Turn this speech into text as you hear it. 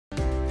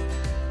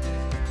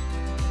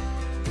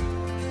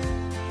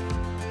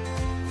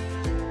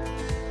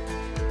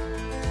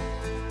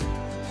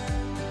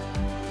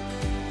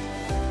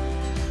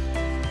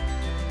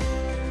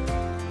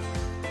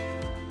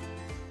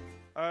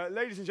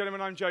Ladies and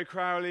gentlemen, I'm Joe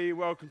Crowley.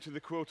 Welcome to the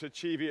Quilter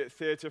Cheviot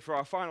Theatre for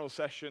our final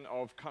session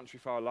of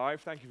Countryfile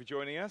Live. Thank you for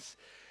joining us.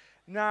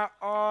 Now,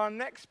 our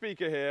next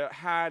speaker here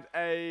had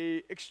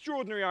an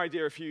extraordinary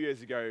idea a few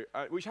years ago,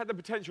 which had the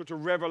potential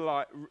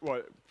to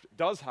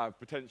does have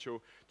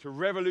potential to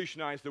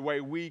revolutionize the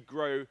way we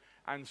grow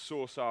and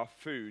source our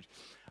food.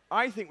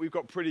 I think we've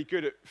got pretty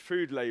good at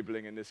food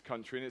labeling in this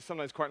country, and it's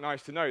sometimes quite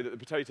nice to know that the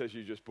potatoes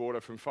you just bought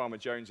are from Farmer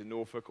Jones in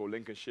Norfolk or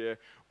Lincolnshire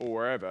or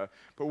wherever.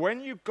 But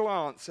when you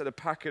glance at a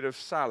packet of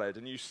salad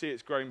and you see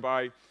it's grown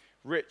by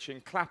Rich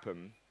in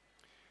Clapham,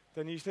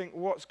 then you think,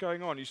 what's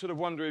going on? You sort of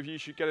wonder if you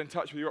should get in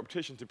touch with your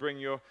optician to bring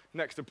your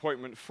next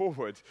appointment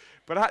forward.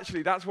 But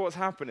actually, that's what's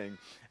happening.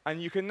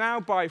 And you can now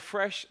buy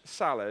fresh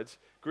salad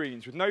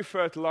greens with no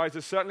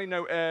fertilizers, certainly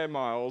no air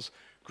miles,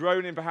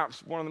 grown in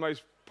perhaps one of the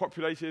most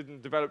populated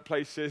and developed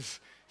places,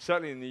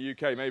 certainly in the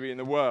UK, maybe in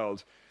the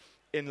world,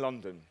 in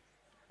London.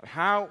 And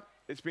how?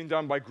 It's been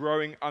done by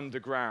growing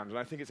underground, and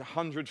I think it's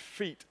 100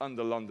 feet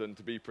under London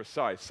to be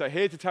precise. So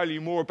here to tell you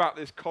more about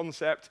this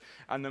concept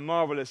and the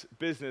marvelous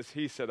business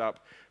he set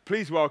up,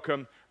 please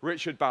welcome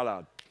Richard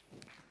Ballard.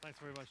 Thanks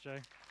very much, Joe.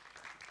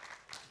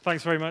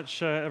 Thanks very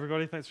much,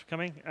 everybody. Thanks for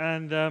coming.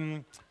 And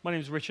my name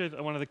is Richard.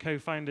 I'm one of the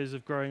co-founders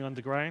of Growing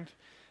Underground.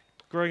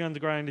 Growing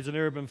Underground is an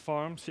urban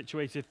farm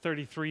situated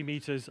 33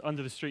 metres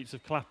under the streets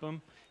of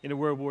Clapham in a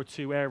World War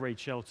II air raid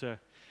shelter.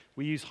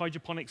 We use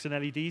hydroponics and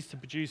LEDs to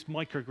produce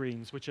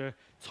microgreens, which are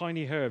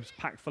tiny herbs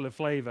packed full of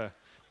flavour.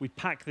 We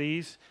pack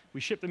these, we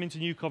ship them into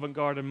New Covent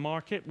Garden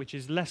Market, which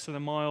is less than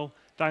a mile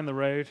down the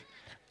road,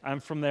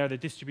 and from there they're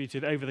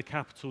distributed over the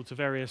capital to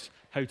various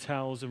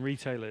hotels and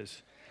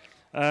retailers.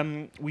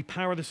 We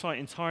power the site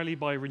entirely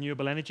by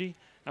renewable energy,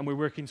 and we're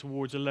working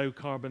towards a low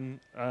carbon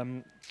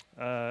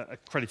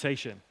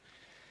accreditation.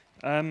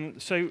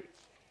 So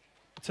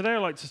today I'd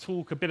like to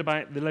talk a bit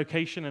about the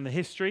location and the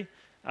history,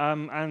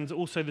 and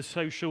also the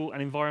social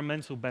and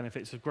environmental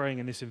benefits of growing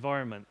in this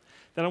environment.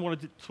 Then I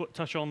wanted to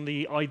touch on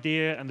the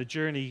idea and the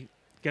journey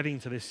getting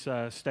to this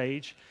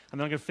stage, and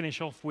then I'm going to finish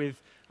off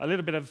with a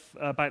little bit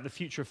about the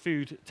future of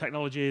food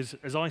technology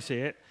as I see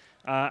it,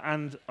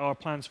 and our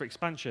plans for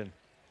expansion.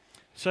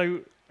 So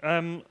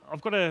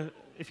I've got if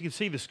you can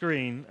see the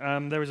screen,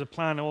 there is a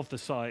plan of the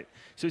site.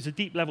 So it's a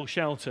deep level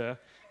shelter.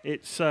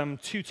 It's 2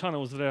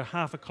 tunnels that are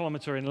half a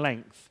kilometre in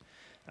length.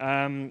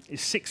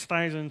 It's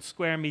 6,000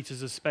 square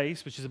metres of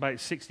space, which is about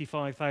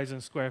 65,000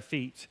 square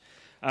feet.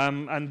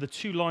 And the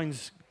 2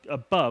 lines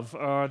above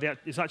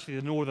it's actually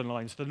the northern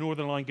line. So the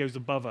northern line goes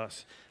above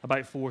us,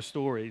 about 4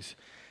 stories.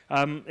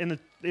 In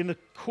the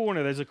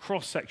corner, there's a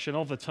cross-section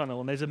of the tunnel,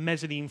 and there's a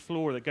mezzanine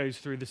floor that goes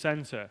through the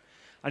centre.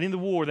 And in the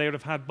war, they would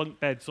have had bunk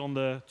beds on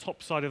the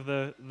top side of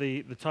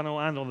the tunnel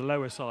and on the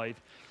lower side.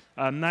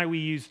 Now we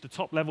use the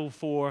top level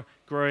for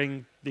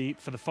growing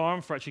for the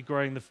farm, for actually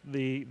growing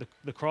the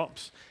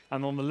crops,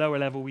 and on the lower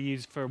level we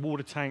use for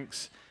water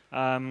tanks,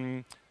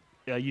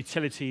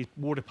 utility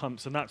water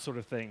pumps, and that sort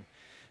of thing.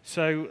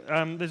 So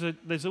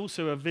there's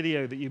also a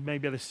video that you may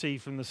be able to see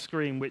from the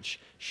screen which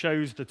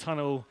shows the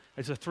tunnel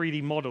as a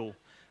 3D model.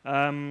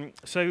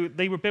 So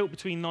they were built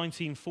between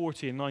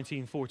 1940 and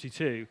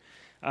 1942.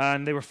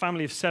 And they were a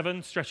family of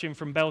 7, stretching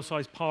from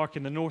Belsize Park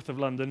in the north of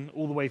London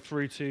all the way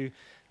through to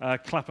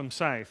Clapham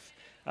South.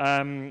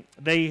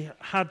 They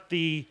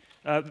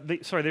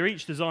were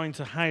each designed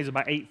to house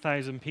about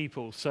 8,000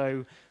 people,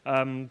 so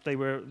they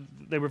were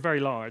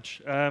very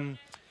large.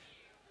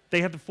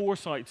 They had the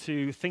foresight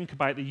to think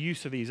about the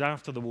use of these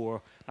after the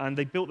war, and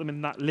they built them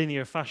in that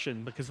linear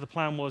fashion because the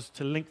plan was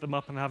to link them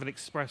up and have an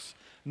express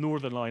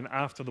northern line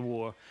after the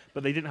war,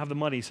 but they didn't have the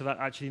money, so that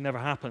actually never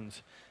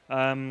happened.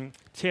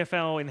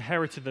 TfL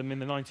inherited them in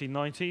the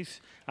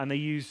 1990s,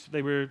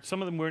 and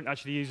some of them weren't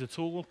actually used at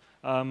all.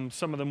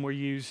 Some of them were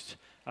used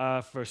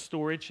for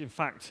storage. In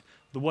fact,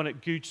 the one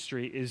at Gooch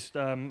Street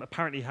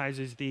apparently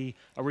houses the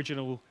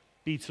original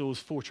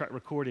Beatles 4-track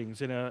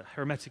recordings in a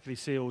hermetically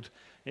sealed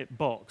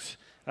box.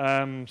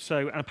 And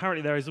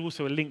apparently there is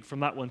also a link from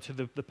that one to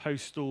the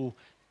postal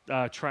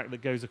track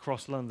that goes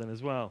across London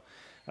as well.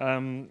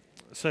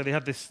 So they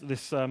had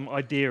this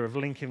idea of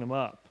linking them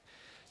up.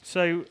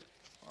 So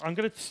I'm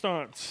going to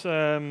start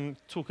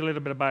talk a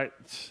little bit about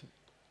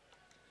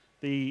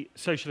the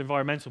social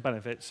environmental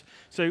benefits.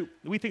 So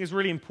we think it's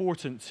really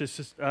important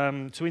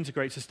to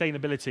integrate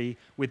sustainability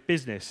with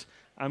business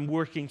and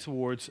working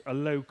towards a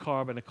low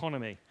carbon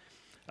economy.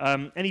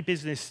 Any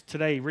business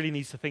today really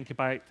needs to think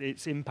about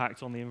its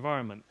impact on the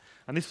environment.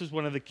 And this was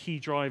one of the key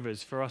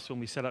drivers for us when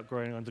we set up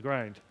Growing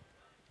Underground.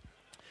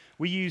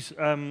 We use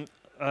a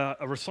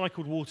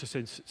recycled water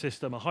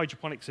system, a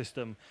hydroponic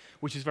system,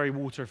 which is very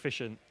water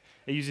efficient.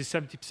 It uses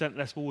 70%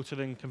 less water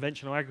than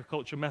conventional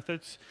agriculture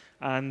methods,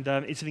 and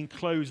it's an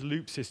enclosed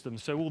loop system,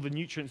 so all the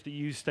nutrients that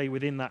you use stay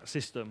within that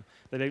system.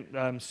 They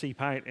don't seep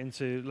out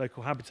into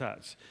local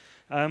habitats.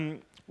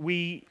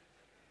 We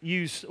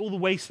use all the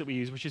waste that we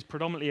use, which is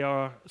predominantly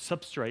our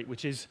substrate,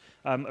 which is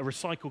a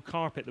recycled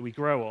carpet that we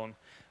grow on.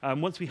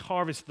 Once we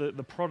harvest the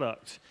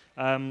product,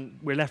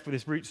 we're left with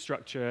this root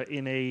structure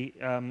in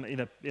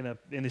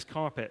this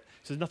carpet.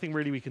 So there's nothing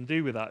really we can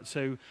do with that.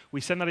 So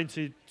we send that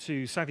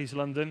into Southeast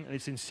London, and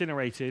it's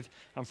incinerated,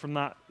 and from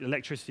that,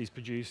 electricity is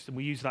produced, and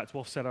we use that to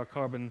offset our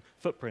carbon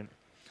footprint.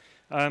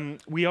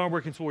 We are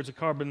working towards a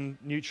carbon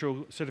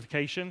neutral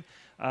certification.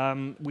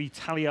 We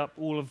tally up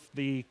all of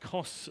the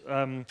costs,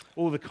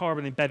 all the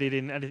carbon embedded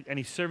in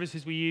any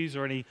services we use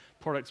or any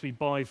products we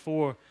buy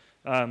for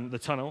the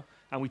tunnel,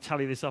 and we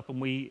tally this up and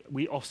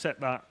we offset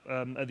that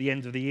at the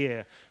end of the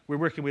year. We're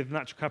working with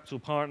Natural Capital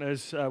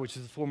Partners, which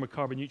is the former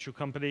carbon neutral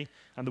company,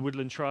 and the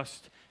Woodland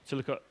Trust to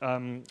look at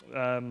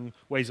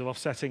ways of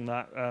offsetting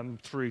that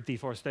through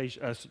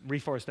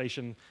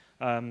reforestation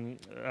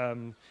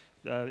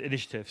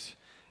initiatives.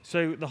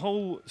 So the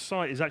whole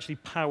site is actually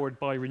powered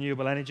by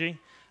renewable energy.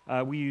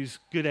 We use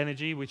good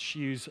energy, which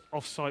use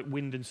off-site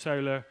wind and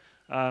solar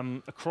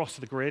across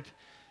the grid.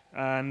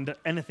 And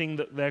anything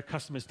that their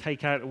customers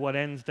take out at one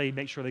end, they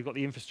make sure they've got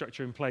the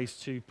infrastructure in place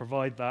to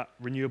provide that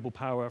renewable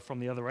power from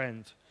the other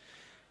end.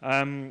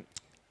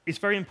 It's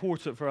very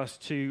important for us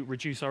to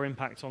reduce our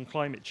impact on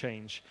climate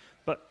change.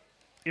 But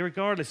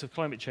irregardless of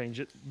climate change,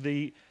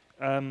 the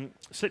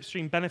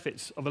slipstream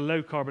benefits of a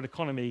low-carbon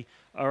economy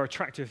are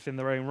attractive in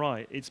their own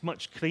right. It's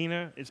much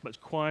cleaner, it's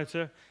much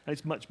quieter, and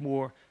it's much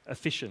more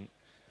efficient.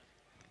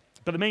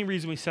 But the main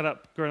reason we set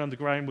up Growing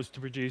Underground was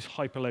to produce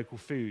hyperlocal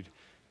food,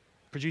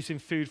 producing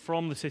food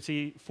from the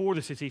city, for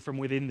the city, from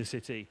within the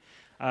city.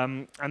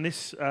 And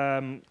this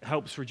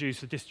helps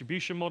reduce the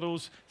distribution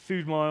models,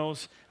 food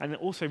miles, and it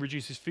also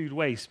reduces food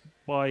waste.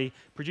 By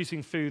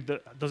producing food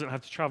that doesn't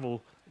have to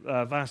travel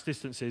vast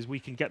distances, we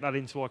can get that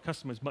into our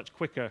customers much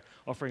quicker,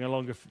 offering a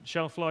longer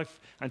shelf life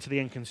and to the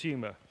end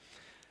consumer.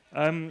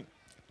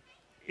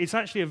 It's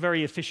actually a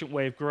very efficient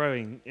way of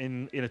growing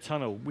in a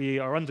tunnel. We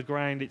are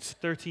underground, it's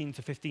 13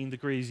 to 15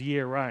 degrees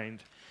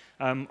year-round.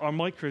 Our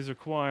micros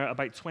require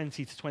about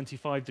 20 to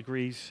 25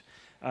 degrees,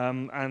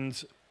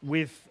 and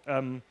with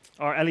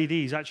our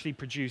LEDs actually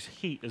produce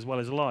heat as well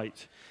as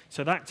light.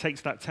 So that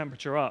takes that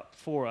temperature up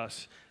for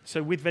us.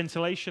 So with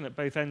ventilation at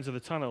both ends of the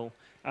tunnel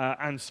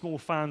and small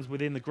fans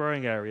within the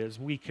growing areas,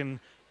 we can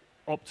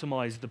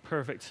optimize the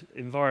perfect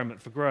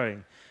environment for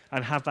growing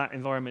and have that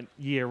environment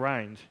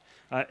year-round.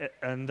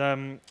 And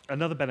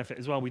another benefit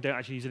as well, we don't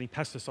actually use any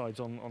pesticides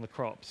on the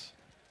crops.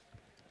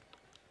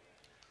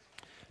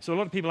 So a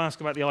lot of people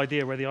ask about the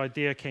idea, where the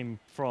idea came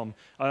from.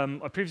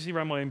 I previously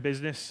ran my own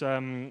business.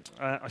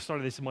 I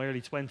started this in my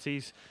early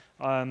 20s.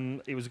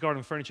 It was a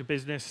garden furniture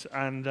business,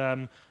 and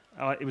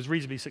it was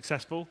reasonably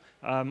successful.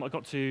 I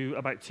got to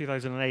about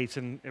 2008,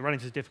 and it ran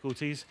into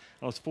difficulties.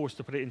 I was forced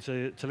to put it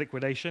into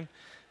liquidation.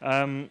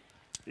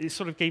 It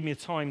sort of gave me a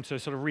time to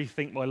sort of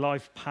rethink my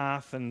life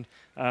path, and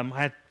I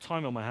had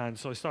time on my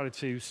hands, so I started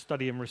to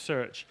study and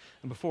research.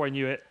 And before I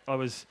knew it, I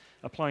was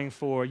applying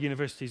for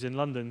universities in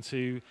London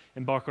to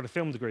embark on a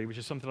film degree, which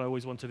is something I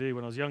always wanted to do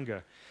when I was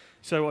younger.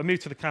 So I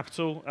moved to the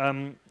capital,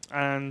 and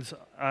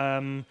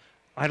I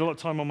had a lot of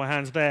time on my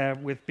hands there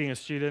with being a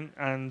student,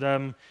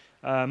 and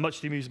much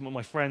to the amusement of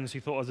my friends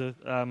who thought I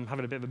was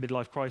having a bit of a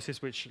midlife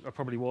crisis, which I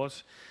probably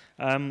was.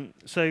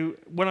 So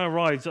when I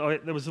arrived,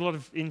 there was a lot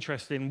of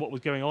interest in what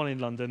was going on in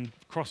London.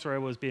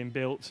 Crossrail was being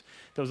built.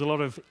 There was a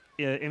lot of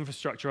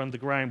infrastructure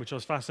underground, which I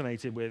was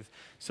fascinated with.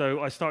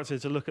 So I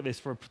started to look at this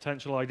for a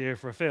potential idea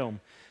for a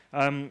film.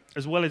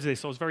 As well as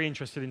this, I was very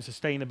interested in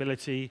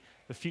sustainability,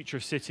 the future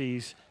of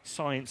cities,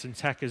 science and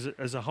tech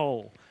as a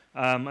whole.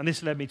 And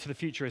this led me to the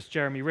futurist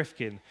Jeremy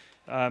Rifkin,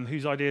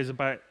 whose ideas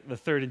about the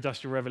third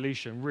industrial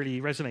revolution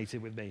really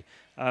resonated with me.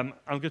 I'm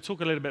going to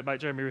talk a little bit about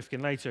Jeremy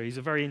Rifkin later. He's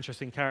a very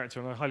interesting character,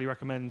 and I highly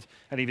recommend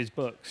any of his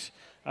books.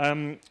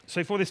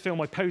 So for this film,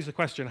 I posed the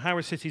question, how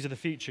are cities of the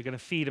future going to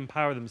feed and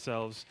power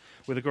themselves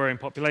with a growing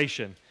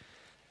population?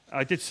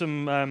 I did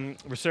some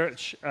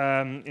research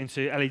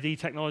into LED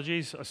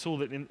technologies. I saw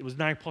that it was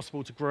now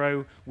possible to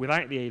grow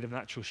without the aid of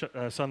natural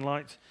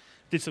sunlight.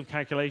 Did some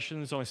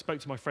calculations, and I spoke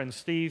to my friend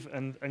Steve,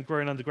 and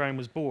Growing Underground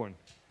was born.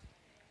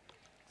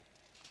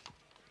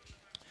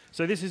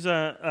 So this is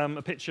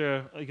a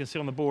picture you can see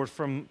on the board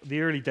from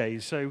the early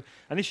days. So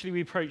initially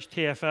we approached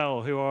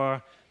TfL, who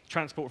are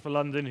Transport for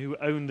London, who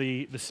own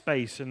the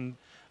space, and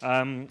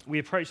we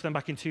approached them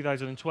back in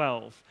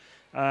 2012.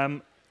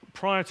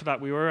 Prior to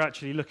that, we were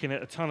actually looking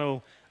at a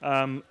tunnel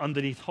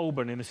underneath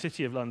Holborn in the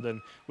city of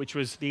London, which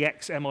was the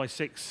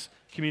ex-MI6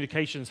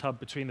 communications hub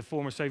between the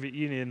former Soviet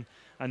Union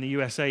and the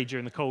USA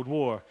during the Cold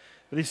War.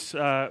 But this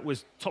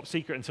was top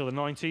secret until the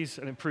 90s,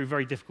 and it proved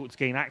very difficult to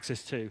gain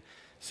access to.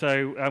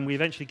 So we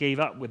eventually gave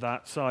up with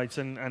that site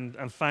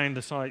and found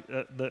the site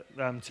that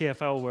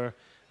TfL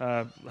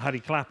had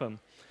in Clapham.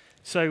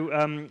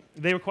 So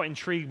they were quite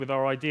intrigued with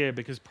our idea,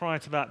 because prior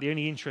to that, the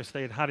only interest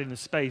they had had in the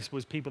space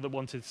was people that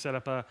wanted to set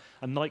up a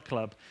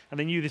nightclub, and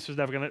they knew this was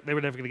they were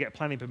never going to get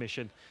planning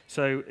permission,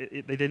 so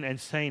they didn't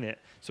entertain it.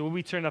 So when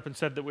we turned up and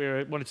said that we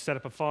wanted to set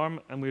up a farm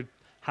and we'd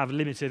have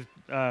limited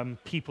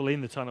people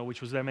in the tunnel,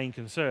 which was their main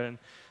concern,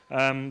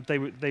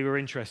 they were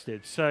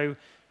interested. So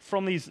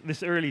from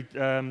this early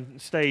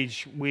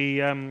stage,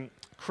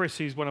 Chris,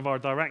 who's one of our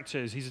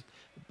directors, he's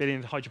been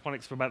in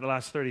hydroponics for about the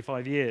last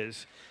 35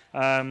 years.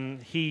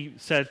 He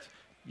said,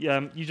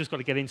 you just got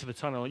to get into the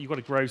tunnel. You've got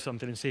to grow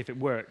something and see if it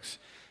works.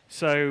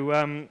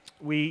 So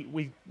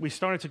we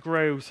started to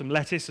grow some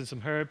lettuce and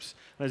some herbs.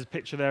 There's a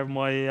picture there of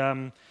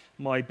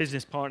my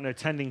business partner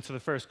tending to the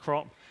first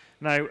crop.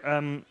 Now,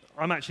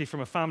 I'm actually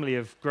from a family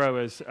of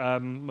growers. My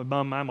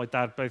mum and my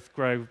dad both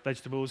grow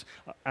vegetables,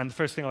 and the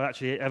first thing I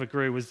actually ever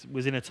grew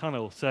was in a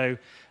tunnel. So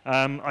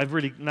I've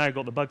really now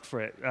got the bug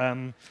for it.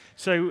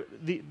 So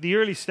the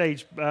early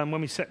stage,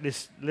 when we set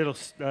this little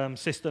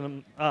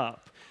system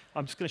up,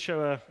 I'm just going to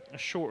show a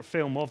short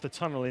film of the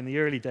tunnel in the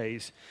early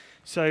days.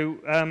 So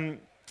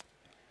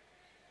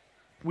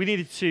we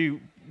needed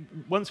to,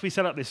 once we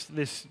set up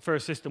this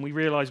first system, we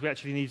realized we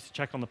actually needed to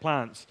check on the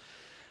plants.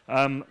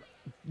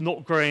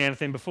 Not growing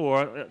anything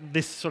before,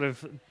 this sort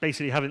of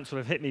basically hadn't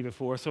sort of hit me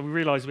before, so we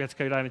realized we had to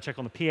go down and check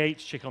on the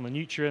pH, check on the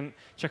nutrient,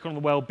 check on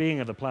the well-being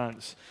of the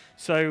plants.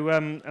 So,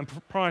 and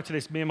prior to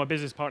this, me and my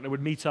business partner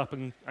would meet up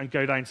and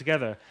go down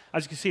together.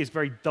 As you can see, it's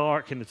very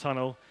dark in the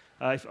tunnel.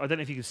 I don't know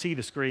if you can see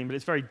the screen, but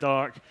it's very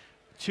dark.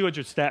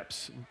 200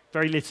 steps,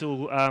 very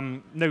little,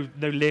 no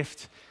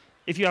lift.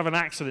 If you have an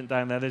accident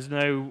down there, there's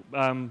no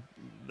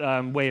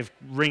way of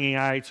ringing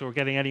out or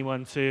getting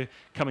anyone to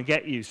come and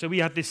get you. So we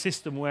had this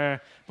system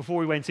where before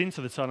we went into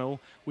the tunnel,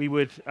 we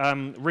would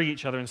ring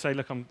each other and say,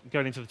 look, I'm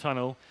going into the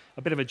tunnel,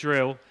 a bit of a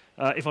drill.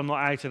 If I'm not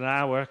out in an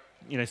hour,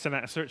 send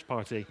out a search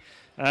party.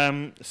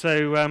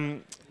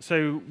 So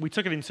we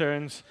took it in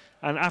turns,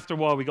 and after a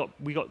while we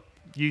got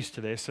used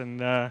to this, and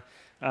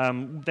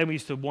then we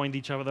used to wind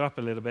each other up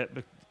a little bit.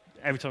 But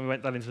every time we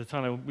went down into the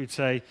tunnel, we'd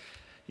say,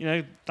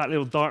 that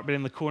little dark bit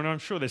in the corner, I'm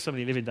sure there's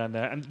somebody living down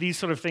there. And these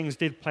sort of things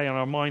did play on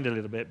our mind a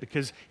little bit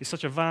because it's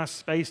such a vast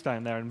space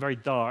down there and very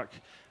dark.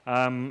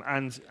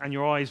 And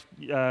your eyes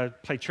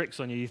play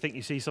tricks on you. You think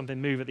you see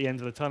something move at the end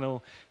of the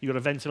tunnel. You've got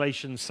a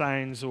ventilation,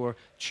 sounds, or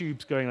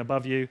tubes going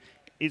above you.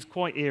 It's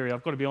quite eerie,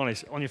 I've got to be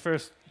honest. On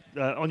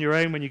your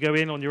own, when you go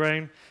in on your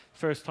own,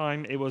 first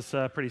time, it was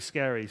pretty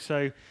scary.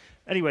 So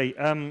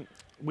anyway,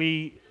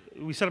 we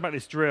set about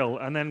this drill,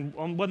 and then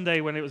on one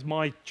day when it was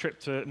my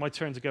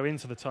turn to go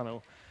into the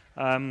tunnel,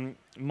 I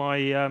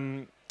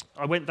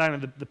went down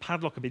and the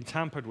padlock had been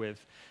tampered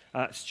with.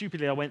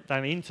 Stupidly, I went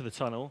down into the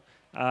tunnel.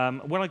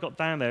 When I got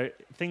down there,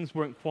 things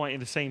weren't quite in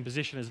the same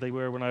position as they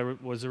were when I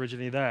was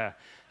originally there.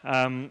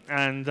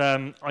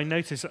 I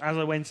noticed as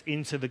I went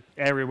into the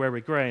area where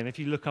we're growing, if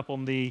you look up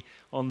on the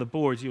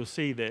boards, you'll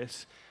see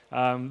this.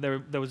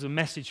 There was a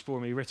message for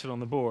me written on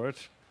the board,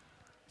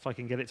 if I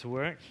can get it to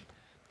work.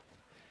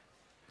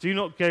 Do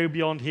not go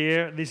beyond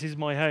here. This is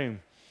my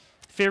home.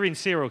 Fearing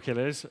serial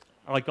killers,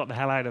 I got the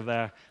hell out of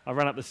there. I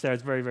ran up the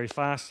stairs very, very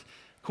fast,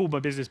 called my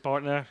business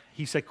partner.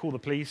 He said, call the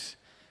police.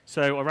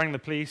 So I rang the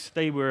police.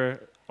 They were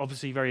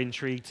obviously very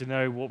intrigued to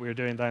know what we were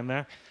doing down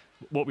there,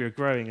 what we were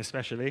growing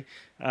especially.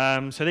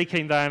 So they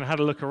came down, had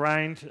a look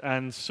around,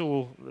 and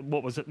saw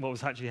what was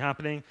actually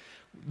happening.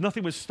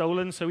 Nothing was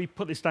stolen, so we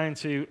put this down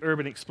to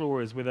urban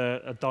explorers with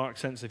a dark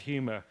sense of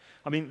humor.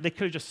 I mean, they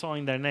could have just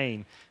signed their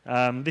name.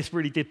 This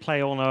really did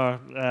play on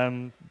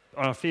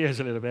our fears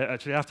a little bit.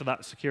 Actually, after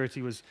that,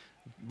 security was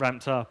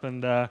ramped up,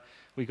 and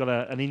we got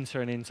an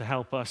intern in to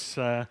help us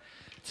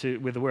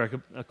with the work.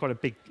 Quite a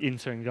big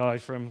intern guy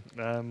from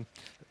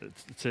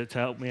to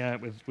help me out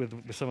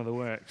with some of the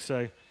work.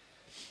 So,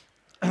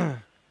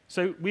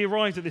 so we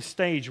arrived at this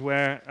stage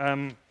where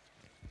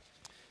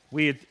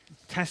we had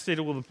tested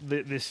all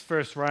this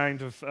first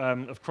round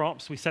of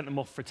crops. We sent them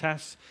off for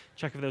tests,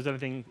 check if there was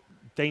anything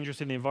dangerous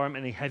in the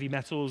environment, any heavy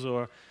metals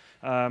or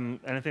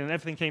anything, and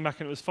everything came back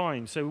and it was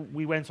fine. So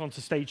we went on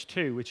to stage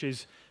 2, which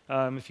is,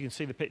 if you can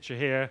see the picture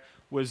here,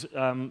 was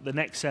the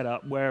next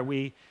setup where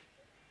we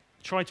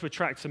tried to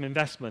attract some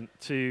investment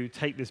to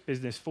take this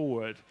business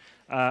forward.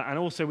 And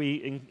also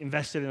we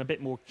invested in a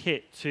bit more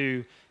kit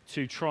to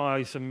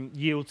try some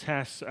yield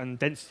tests and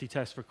density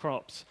tests for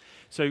crops.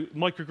 So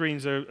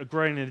microgreens are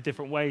grown in a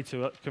different way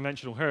to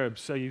conventional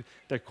herbs, so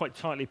they're quite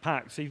tightly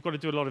packed. So you've got to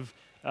do a lot of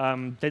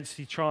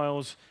density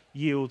trials,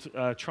 yield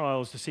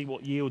trials to see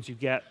what yields you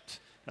get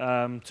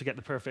to get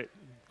the perfect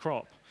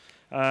crop.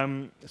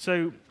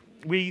 So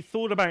we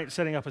thought about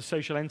setting up a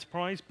social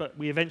enterprise, but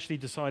we eventually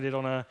decided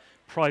on a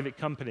private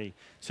company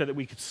so that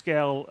we could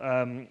scale,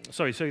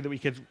 so that we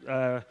could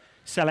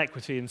sell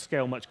equity and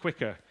scale much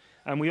quicker.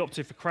 And we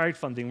opted for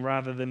crowdfunding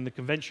rather than the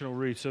conventional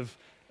route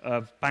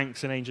of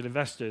banks and angel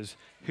investors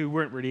who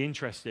weren't really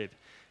interested.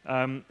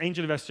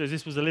 Angel investors,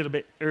 this was a little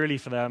bit early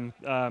for them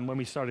when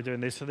we started doing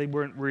this, so they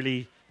weren't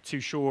really too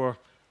sure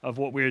of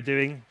what we were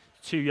doing.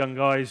 2 young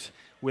guys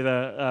with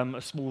a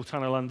small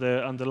tunnel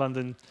under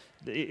London,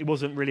 it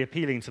wasn't really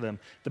appealing to them.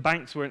 The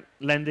banks weren't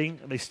lending,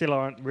 they still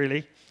aren't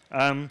really.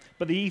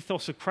 But the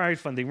ethos of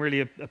crowdfunding really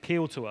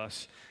appealed to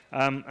us,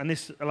 and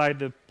this allowed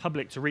the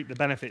public to reap the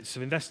benefits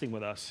of investing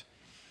with us.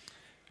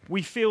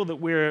 We feel that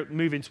we're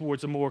moving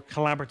towards a more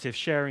collaborative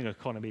sharing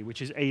economy,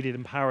 which is aided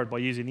and powered by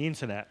using the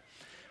internet.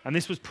 And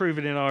this was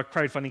proven in our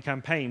crowdfunding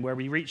campaign, where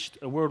we reached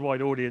a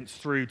worldwide audience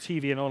through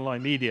TV and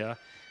online media,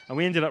 and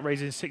we ended up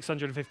raising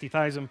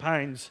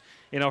 £650,000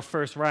 in our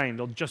first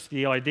round on just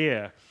the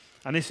idea.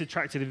 And this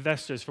attracted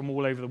investors from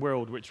all over the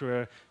world, which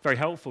were very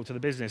helpful to the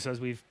business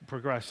as we've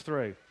progressed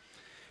through.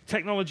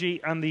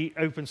 Technology and the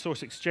open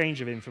source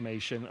exchange of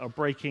information are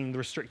breaking the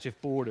restrictive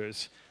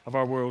borders of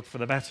our world for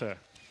the better.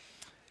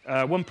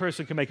 One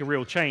person can make a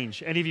real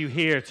change. Any of you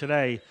here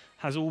today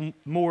has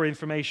more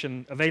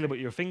information available at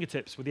your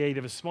fingertips with the aid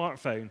of a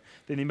smartphone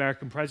than the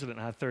American president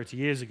had 30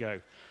 years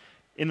ago.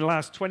 In the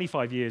last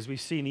 25 years,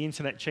 we've seen the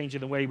internet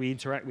changing the way we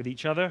interact with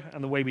each other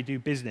and the way we do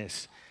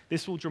business.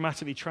 This will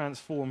dramatically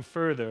transform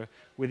further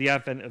with the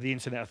advent of the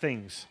Internet of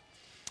Things.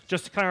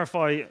 Just to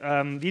clarify,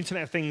 the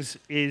Internet of Things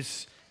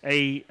is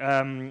a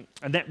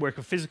network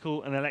of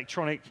physical and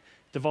electronic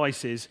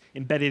devices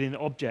embedded in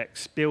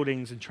objects,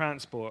 buildings, and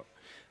transport,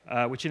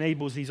 which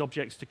enables these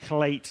objects to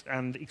collate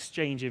and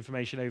exchange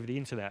information over the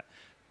internet.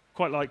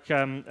 Quite like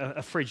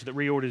a fridge that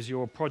reorders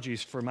your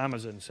produce from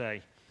Amazon,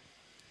 say.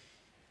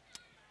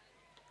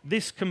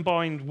 This,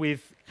 combined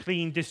with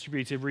clean,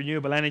 distributed,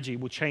 renewable energy,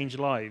 will change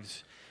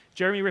lives.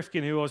 Jeremy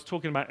Rifkin, who I was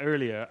talking about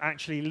earlier,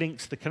 actually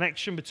links the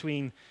connection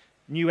between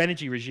new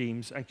energy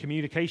regimes and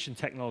communication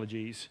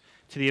technologies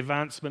to the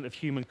advancement of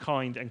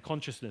humankind and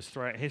consciousness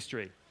throughout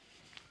history.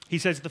 He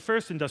says the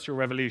first industrial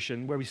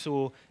revolution, where we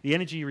saw the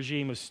energy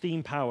regime of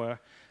steam power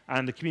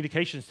and the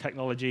communications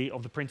technology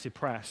of the printed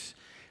press,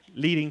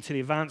 leading to the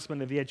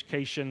advancement of the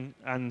education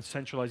and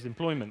centralized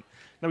employment.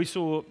 Now, we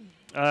saw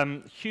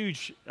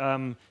huge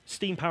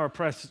steam power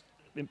press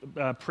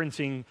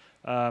printing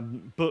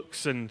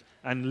books and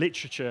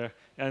literature,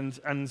 and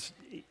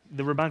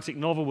the romantic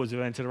novel was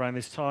invented around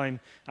this time,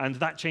 and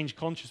that changed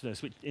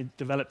consciousness, which it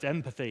developed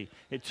empathy.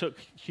 It took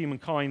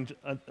humankind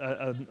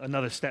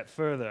another step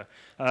further,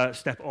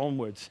 step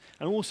onwards.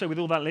 And also with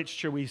all that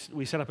literature, we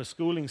set up a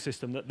schooling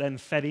system that then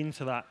fed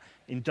into that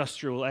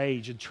industrial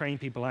age and trained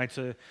people how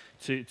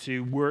to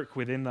work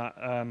within that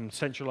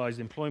centralized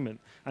employment.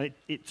 And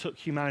it took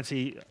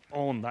humanity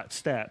on that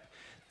step.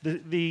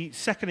 The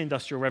second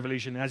industrial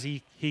revolution, as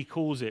he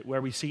calls it,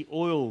 where we see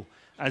oil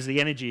as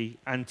the energy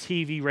and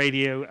TV,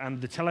 radio,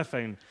 and the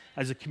telephone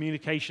as a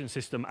communication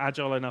system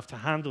agile enough to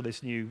handle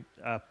this new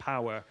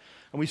power.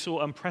 And we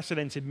saw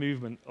unprecedented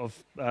movement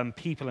of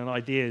people and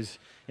ideas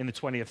in the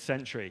 20th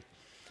century.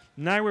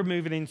 Now we're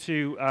moving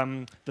into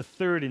the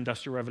third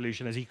industrial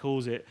revolution, as he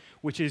calls it,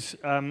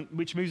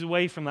 which moves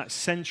away from that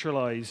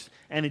centralized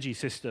energy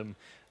system.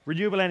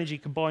 Renewable energy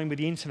combined with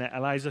the internet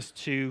allows us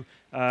to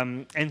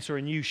enter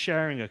a new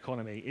sharing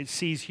economy. It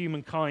sees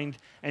humankind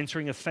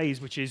entering a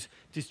phase which is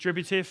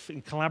distributive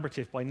and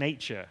collaborative by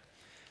nature.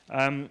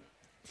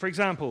 For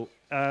example,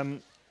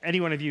 any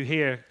one of you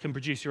here can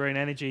produce your own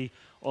energy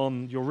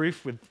on your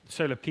roof with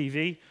solar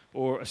PV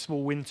or a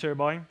small wind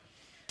turbine.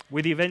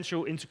 With the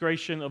eventual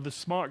integration of the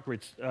smart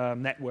grid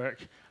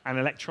network and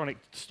electronic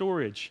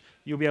storage,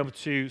 you'll be able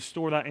to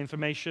store that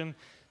information,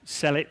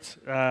 sell it,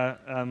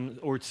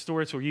 or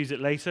store it or use it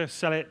later,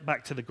 sell it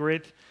back to the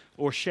grid,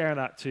 or share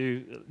that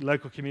to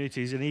local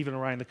communities and even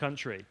around the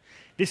country.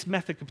 This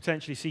method could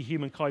potentially see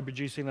humankind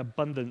producing an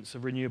abundance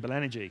of renewable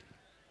energy.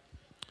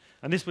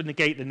 And this would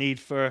negate the need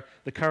for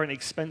the current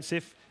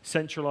expensive,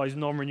 centralized,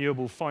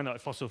 non-renewable,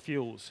 finite fossil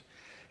fuels.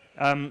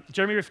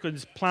 Jeremy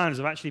Rifkin's plans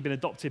have actually been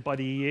adopted by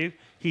the EU.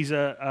 He's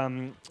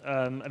an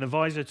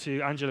advisor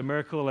to Angela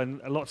Merkel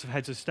and lots of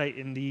heads of state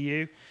in the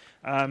EU.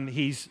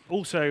 He's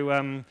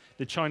also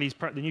the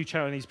new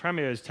Chinese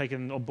premier has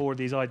taken on board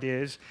these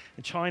ideas,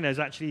 and China has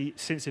actually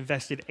since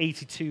invested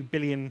 $82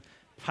 billion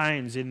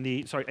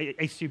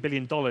 $82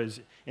 billion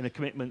in a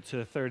commitment to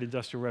the third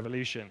industrial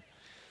revolution.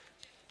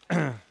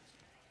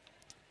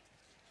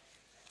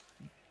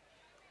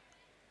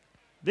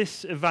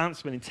 This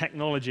advancement in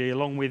technology,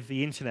 along with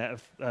the Internet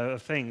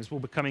of Things, will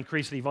become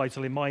increasingly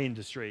vital in my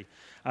industry,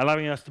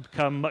 allowing us to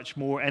become much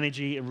more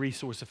energy and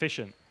resource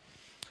efficient.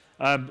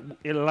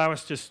 It'll allow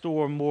us to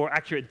store more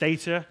accurate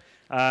data,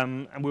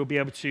 and we'll be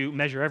able to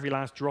measure every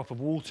last drop of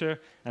water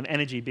and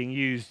energy being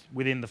used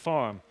within the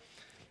farm.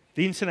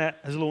 The Internet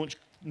has launched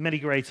many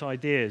great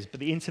ideas, but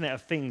the Internet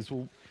of Things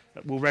will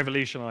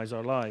revolutionize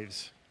our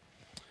lives.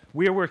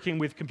 We are working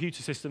with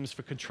computer systems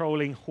for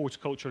controlling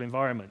horticultural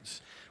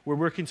environments. We're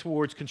working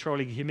towards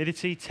controlling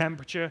humidity,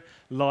 temperature,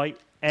 light,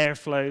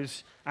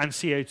 airflows, and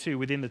CO2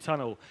 within the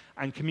tunnel,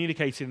 and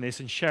communicating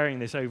this and sharing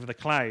this over the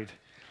cloud.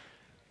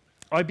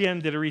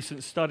 IBM did a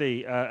recent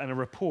study and a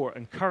report,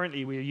 and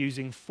currently we are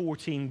using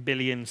 14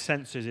 billion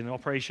sensors in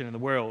operation in the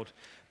world.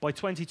 By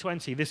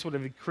 2020, this would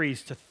have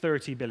increased to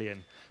 30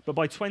 billion. But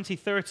by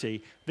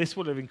 2030, this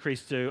would have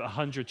increased to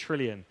 100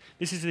 trillion.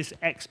 This is this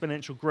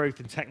exponential growth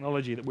in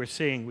technology that we're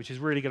seeing, which is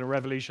really going to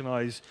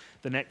revolutionize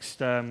the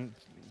next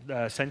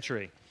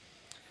century.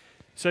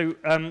 So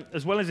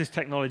as well as this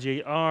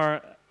technology,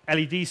 our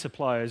LED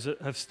suppliers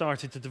have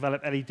started to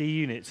develop LED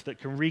units that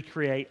can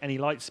recreate any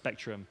light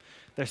spectrum.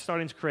 They're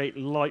starting to create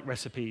light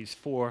recipes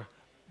for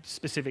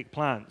specific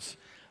plants.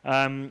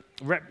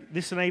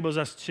 This enables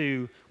us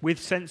to, with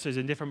sensors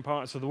in different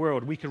parts of the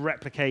world, we can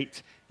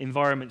replicate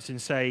environments in,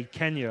 say,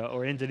 Kenya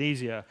or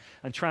Indonesia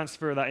and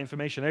transfer that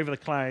information over the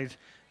cloud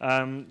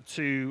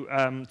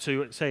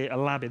to, say, a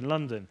lab in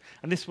London.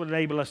 And this would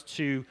enable us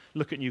to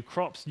look at new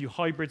crops, new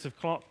hybrids of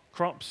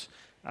crops,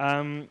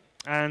 the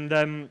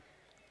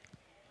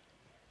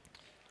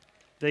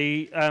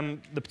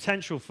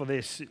potential for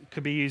this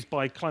could be used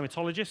by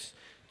climatologists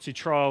to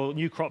trial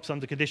new crops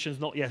under conditions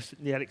not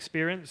yet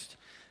experienced.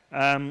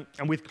 And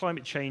with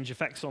climate change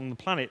effects on the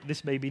planet,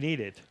 this may be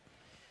needed.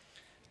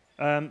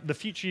 The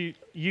future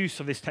use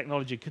of this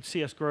technology could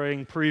see us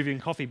growing Peruvian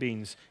coffee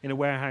beans in a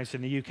warehouse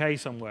in the UK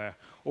somewhere,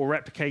 or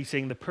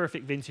replicating the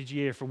perfect vintage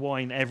year for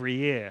wine every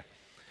year.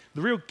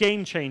 The real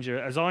game changer,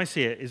 as I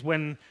see it, is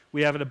when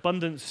we have an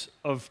abundance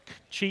of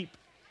cheap,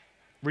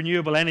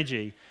 renewable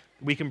energy.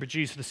 We can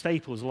produce the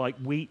staples like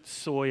wheat,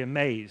 soy, and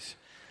maize.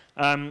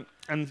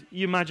 And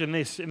you imagine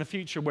this in the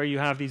future where you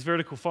have these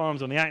vertical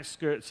farms on the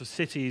outskirts of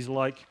cities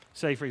like,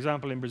 say, for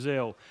example, in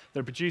Brazil.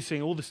 They're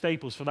producing all the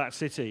staples for that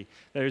city.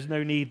 There is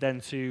no need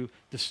then to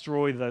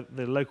destroy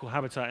the local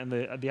habitat in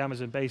the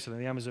Amazon basin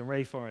and the Amazon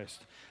rainforest,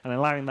 and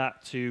allowing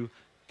that to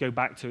go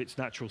back to its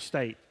natural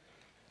state.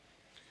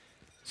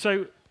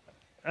 So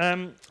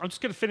I'm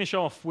just going to finish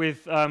off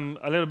with a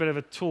little bit of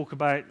a talk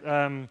about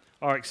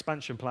our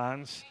expansion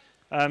plans.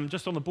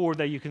 Just on the board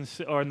there, you can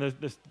see, or on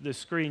the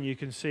screen, you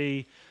can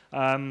see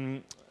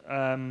some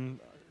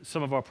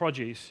of our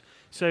produce.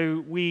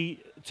 So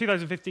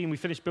 2015, we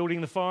finished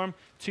building the farm.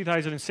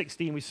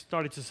 2016, we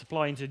started to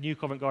supply into New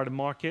Covent Garden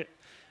Market,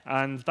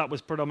 and that was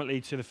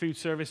predominantly to the food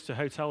service, to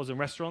hotels and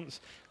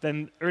restaurants.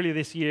 Then earlier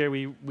this year,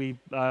 we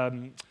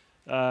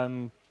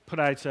put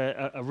out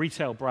a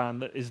retail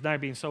brand that is now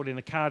being sold in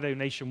Ocado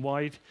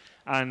nationwide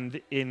and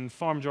in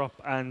Farm Drop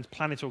and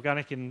Planet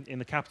Organic in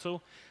the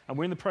capital. And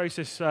we're in the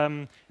process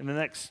in the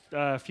next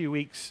few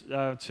weeks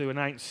to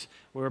announce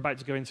we're about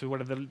to go into one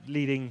of the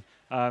leading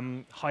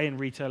high-end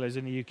retailers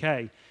in the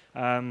UK.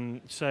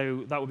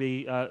 So that will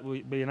be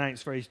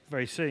announced very,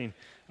 very soon.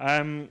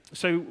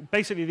 So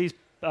basically these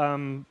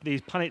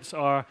planets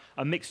are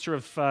a mixture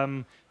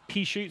of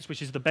pea shoots,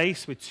 which is the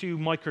base, with 2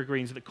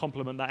 microgreens that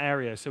complement that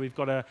area. So we've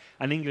got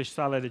an English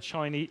salad, an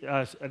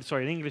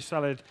English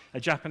salad, a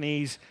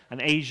Japanese, an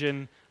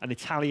Asian, an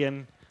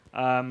Italian,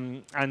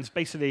 and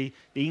basically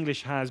the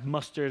English has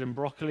mustard and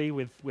broccoli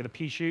with a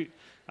pea shoot,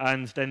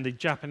 and then the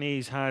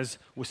Japanese has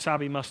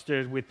wasabi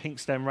mustard with pink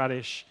stem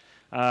radish,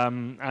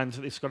 and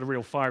it's got a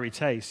real fiery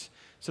taste.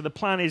 So the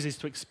plan is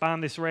to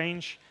expand this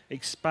range,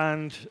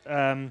 expand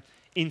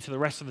into the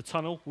rest of the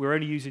tunnel. We're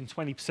only using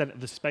 20% of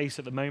the space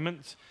at the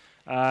moment.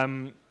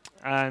 Then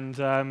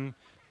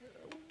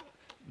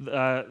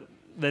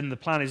the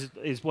plan is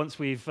once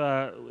we've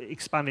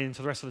expanded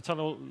into the rest of the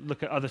tunnel,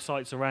 look at other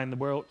sites around the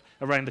world,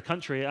 around the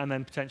country, and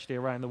then potentially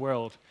around the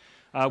world.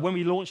 When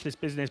we launched this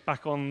business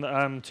back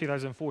on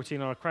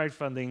 2014, our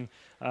crowdfunding,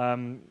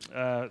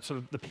 sort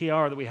of the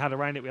PR that we had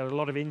around it, we had a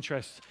lot of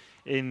interest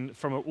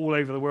from all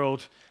over the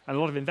world and a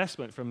lot of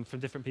investment from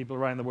different people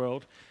around the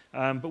world.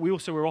 But we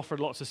also were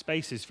offered lots of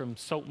spaces, from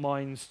salt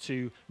mines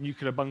to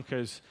nuclear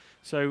bunkers.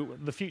 So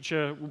the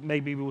future,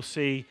 maybe we'll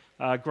see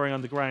growing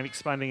underground,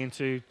 expanding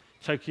into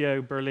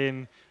Tokyo,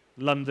 Berlin,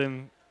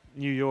 London,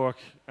 New York,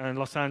 and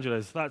Los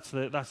Angeles. That's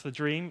the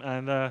dream,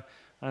 and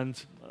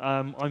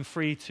I'm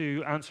free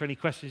to answer any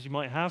questions you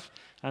might have,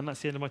 and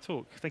that's the end of my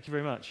talk. Thank you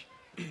very much.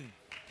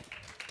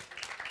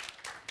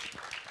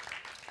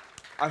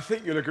 I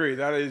think you'll agree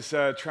that is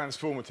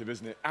transformative,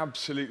 isn't it?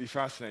 Absolutely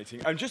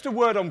fascinating. And just a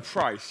word on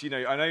price. You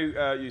know, I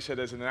know you said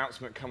there's an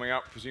announcement coming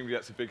up. Presumably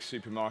that's a big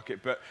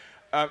supermarket, but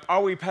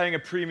are we paying a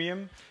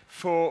premium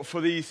for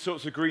these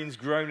sorts of greens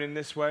grown in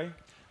this way?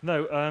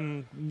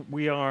 No,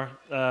 we are.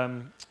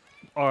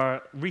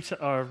 Our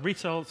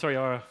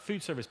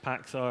food service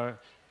packs are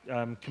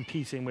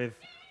competing with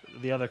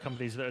the other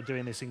companies that are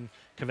doing this in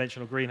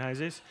conventional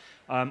greenhouses.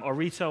 Our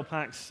retail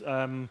packs,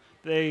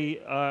 they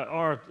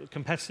are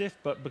competitive,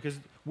 but because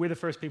we're the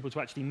first people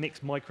to actually mix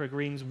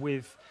microgreens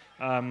with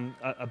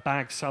a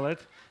bag salad,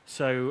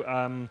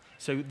 so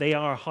they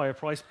are higher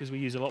priced because we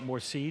use a lot more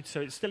seed,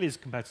 so it still is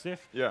competitive.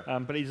 Yeah.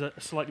 But it's a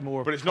slightly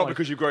more. But it's not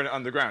because you've grown it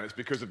underground; it's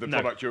because of the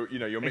product you're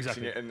mixing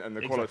exactly. it and the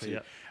exactly, quality.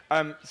 Yeah.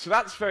 So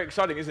that's very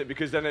exciting, isn't it?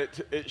 Because then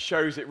it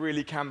shows it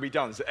really can be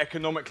done. So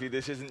economically,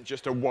 this isn't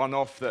just a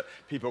one-off that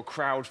people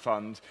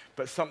crowdfund,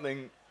 but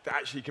something that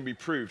actually can be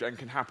proved and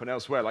can happen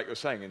elsewhere, like you're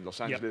saying, in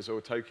Los Angeles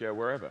or Tokyo,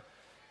 wherever.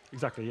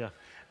 Exactly, yeah.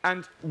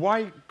 And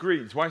why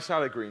greens? Why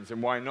salad greens,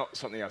 and why not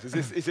something else?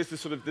 Is this the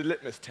sort of the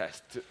litmus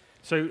test?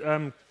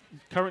 So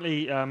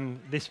currently,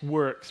 this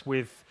works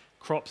with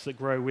crops that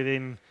grow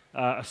within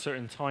a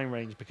certain time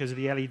range because of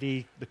the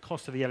LED, the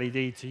cost of the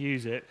LED to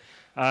use it.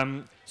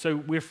 So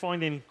we're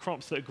finding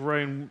crops that are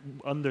grown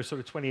under sort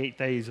of 28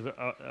 days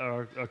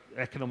are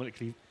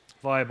economically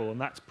viable,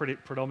 and that's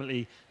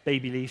predominantly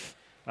baby leaf,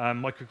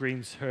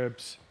 microgreens,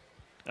 herbs.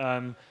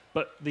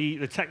 But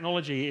the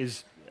technology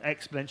is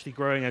exponentially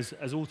growing,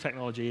 as all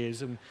technology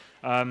is, and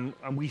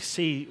we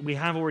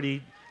have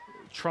already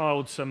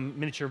trialed some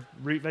miniature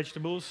root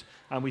vegetables,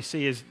 and we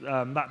see as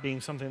that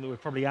being something that we'll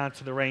probably add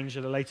to the range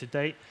at a later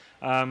date.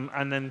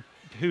 And then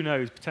who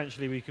knows,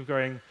 potentially we could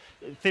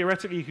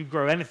theoretically you could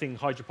grow anything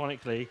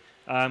hydroponically.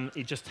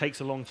 It just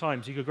takes a long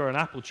time. So you could grow an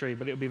apple tree,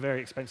 but it would be a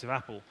very expensive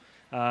apple.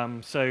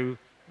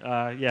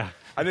 Yeah.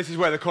 And this is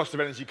where the cost of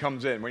energy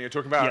comes in. When you're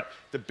talking about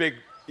the big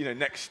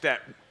next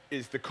step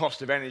is the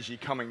cost of energy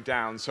coming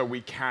down so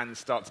we can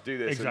start to do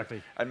this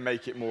and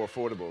make it more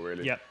affordable,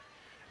 really. Yep.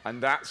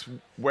 And that's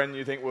when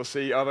you think we'll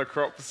see other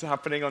crops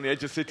happening on the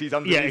edge of cities,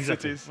 underneath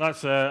cities?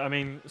 That's,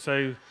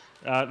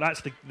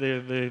 that's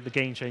the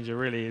game changer,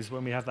 really, is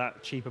when we have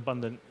that cheap,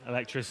 abundant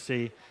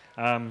electricity,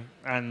 and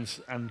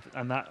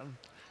that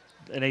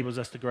enables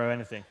us to grow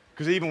anything.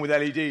 Because even with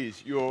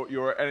LEDs,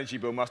 your energy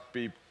bill must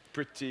be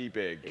pretty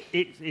big.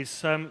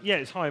 It's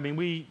high. I mean,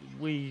 we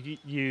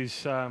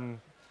use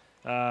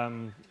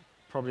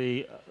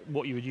probably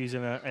what you would use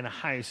in a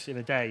house in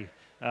a day.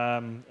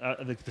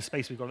 The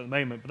space we've got at the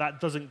moment, but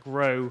that doesn't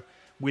grow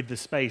with the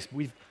space.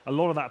 A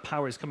lot of that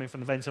power is coming from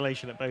the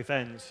ventilation at both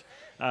ends.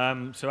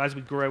 So as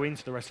we grow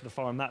into the rest of the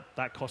farm,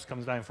 that cost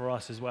comes down for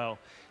us as well.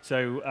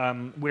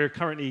 So we're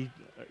currently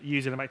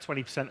using about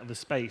 20% of the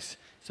space,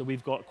 so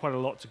we've got quite a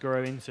lot to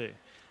grow into.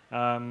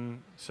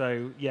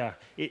 So yeah,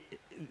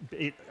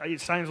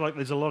 it sounds like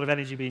there's a lot of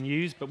energy being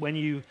used, but when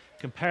you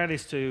compare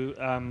this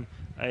to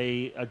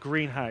a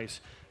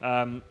greenhouse,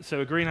 so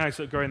a greenhouse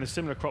that growing the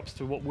similar crops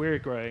to what we're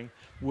growing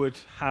would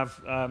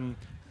have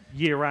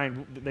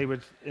year-round,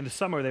 in the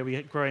summer they would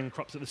be growing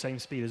crops at the same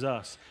speed as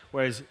us,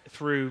 whereas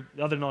through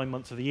the other 9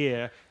 months of the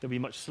year they'll be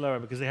much slower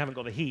because they haven't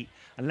got the heat.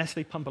 Unless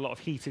they pump a lot of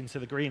heat into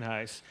the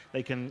greenhouse,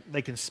 they can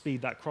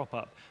speed that crop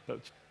up.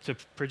 But to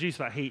produce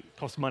that heat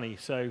costs money.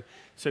 So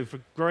for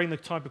growing the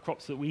type of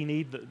crops that we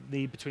need, that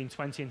need between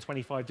 20 and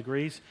 25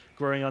 degrees,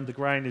 growing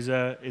underground is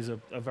a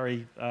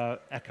very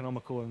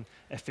economical and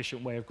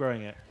efficient way of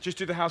growing it. Just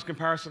do the house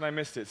comparison, I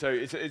missed it. So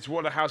it's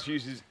what a house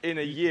uses in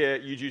a year,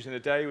 you'd use in a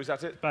day, was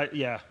that it? But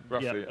yeah,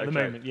 roughly. At the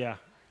moment, yeah.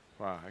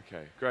 Wow,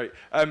 okay, great.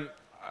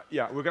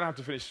 Yeah, we're going to have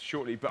to finish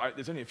shortly, but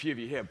there's only a few of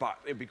you here, but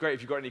it'd be great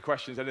if you've got any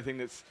questions, anything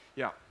that's,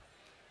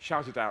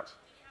 shout it out.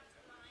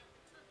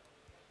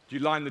 Do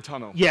you line the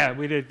tunnel? Yeah,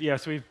 we did. Yeah,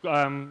 so we've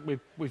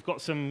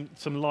got some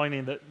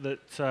lining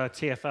that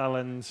TFL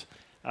and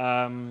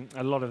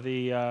a lot of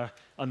the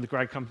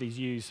underground companies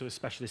use, so a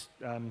specialist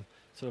sort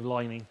of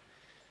lining.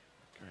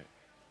 Great.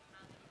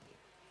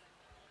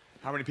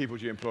 How many people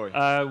do you employ?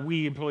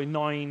 We employ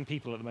 9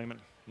 people at the moment.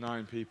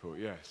 9 people,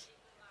 yes.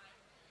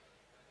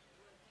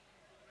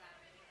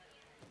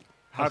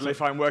 How do they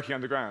find working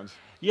underground?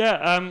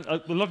 Yeah,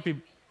 a lot of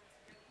people.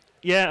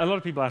 Yeah, a lot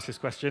of people ask this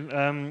question,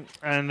 and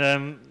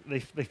they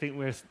think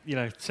we're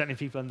sending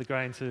people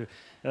underground to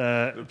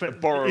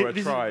borrow a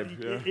tribe.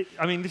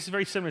 I mean, this is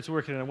very similar to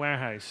working in a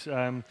warehouse.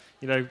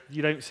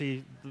 You don't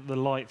see the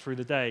light through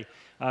the day.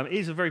 It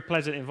is a very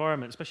pleasant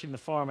environment, especially in the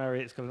farm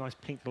area. It's got a nice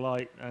pink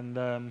light, and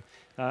the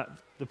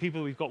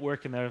people we've got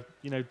working there,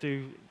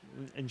 do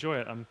enjoy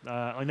it.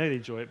 I know they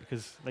enjoy it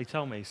because they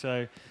tell me.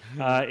 So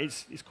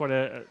it's quite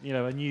a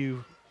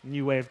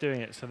new way of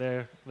doing it, so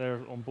they're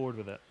on board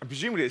with it. And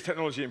presumably as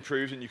technology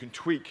improves and you can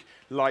tweak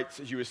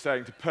lights, as you were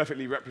saying, to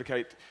perfectly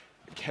replicate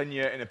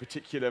Kenya in a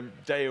particular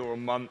day or a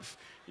month,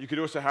 you could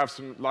also have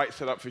some lights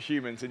set up for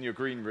humans in your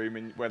green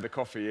room where the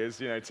coffee is,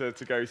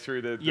 to go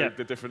through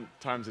the different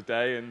times of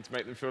day and to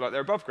make them feel like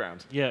they're above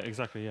ground. Yeah,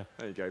 exactly, yeah.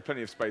 There you go,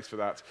 plenty of space for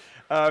that.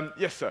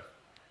 Yes, sir?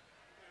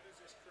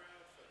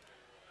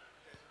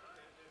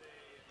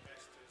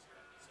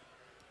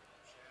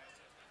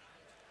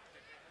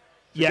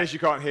 In case you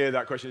can't hear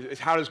that question, it's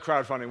how does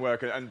crowdfunding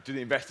work, and do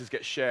the investors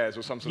get shares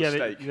or some sort of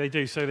stake? Yeah, they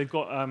do. So they've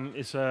got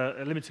it's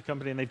a limited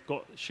company, and they've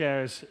got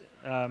shares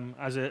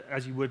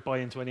as you would buy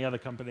into any other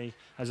company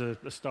as a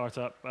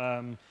startup.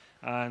 There's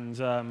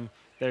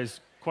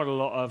quite a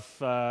lot of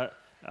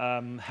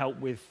help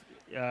with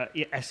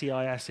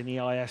SEIS and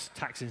EIS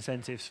tax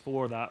incentives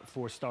for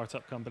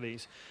startup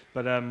companies.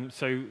 But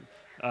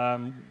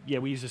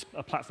we use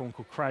a platform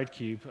called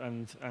Crowdcube,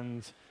 and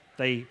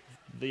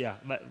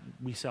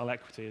we sell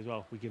equity as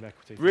well. We give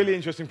equity. Really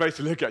interesting place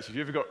to look at. If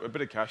you've ever got a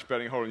bit of cash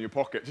burning a hole in your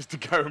pocket, just to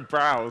go and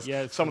browse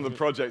some of the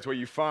projects where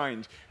you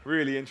find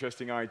really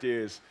interesting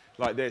ideas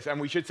like this. And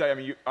we should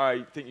say,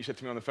 I think you said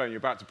to me on the phone, you're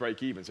about to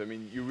break even. So,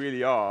 you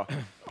really are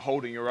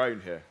holding your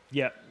own here.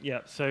 Yeah.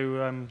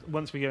 So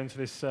once we go into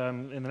this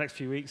in the next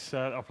few weeks,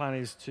 our plan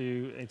is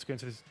to go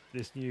into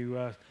this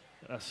new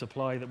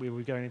supply that we will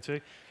be going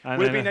into. And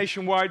will it be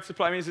nationwide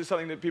supply? Is it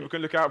something that people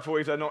can look out for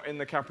if they're not in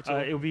the capital?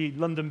 It will be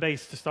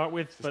London-based to start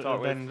with,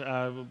 then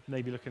we'll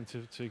maybe looking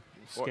to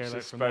scale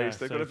out from there.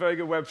 They've got a very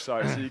good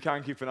website, so you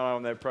can keep an eye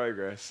on their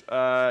progress.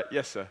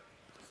 Yes, sir?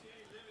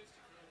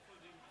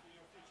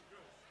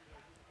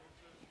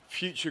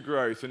 Future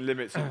growth and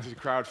limits into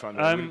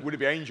crowdfunding. Would it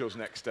be Angel's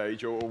next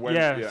stage, or when?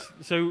 Yeah.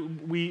 So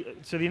the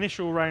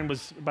initial round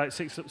was about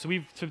 6. So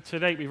to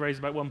date we've raised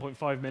about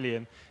 1.5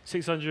 million.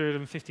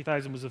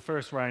 650,000 was the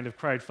first round of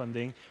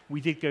crowdfunding.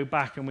 We did go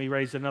back and we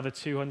raised another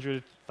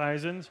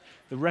 200,000.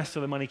 The rest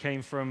of the money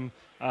came from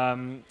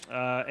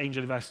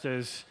angel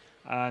investors,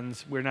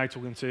 And we're now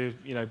talking to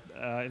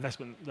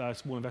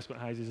small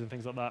investment houses and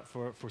things like that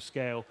for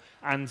scale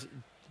and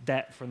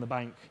debt from the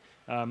bank.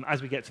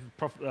 As we get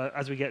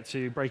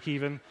to break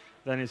even,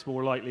 then it's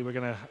more likely we're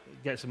going to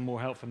get some more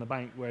help from the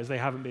bank, whereas they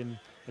haven't been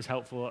as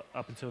helpful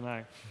up until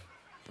now.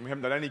 And we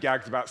haven't done any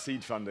gags about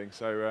seed funding,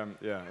 so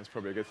yeah, that's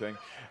probably a good thing.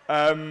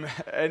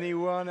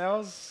 Anyone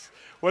else?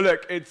 Well,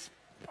 look,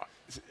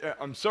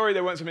 I'm sorry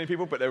there weren't so many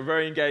people, but they were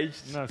very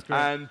engaged. No, it's great.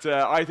 And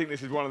I think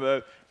this is one of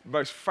the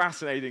most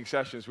fascinating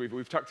sessions.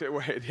 We've tucked it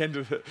away at the end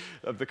of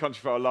the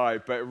Countryfile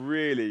Live, but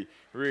really,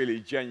 really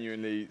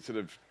genuinely sort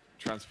of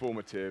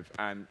transformative.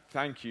 And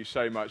thank you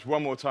so much.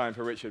 One more time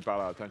for Richard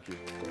Ballard. Thank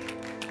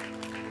you.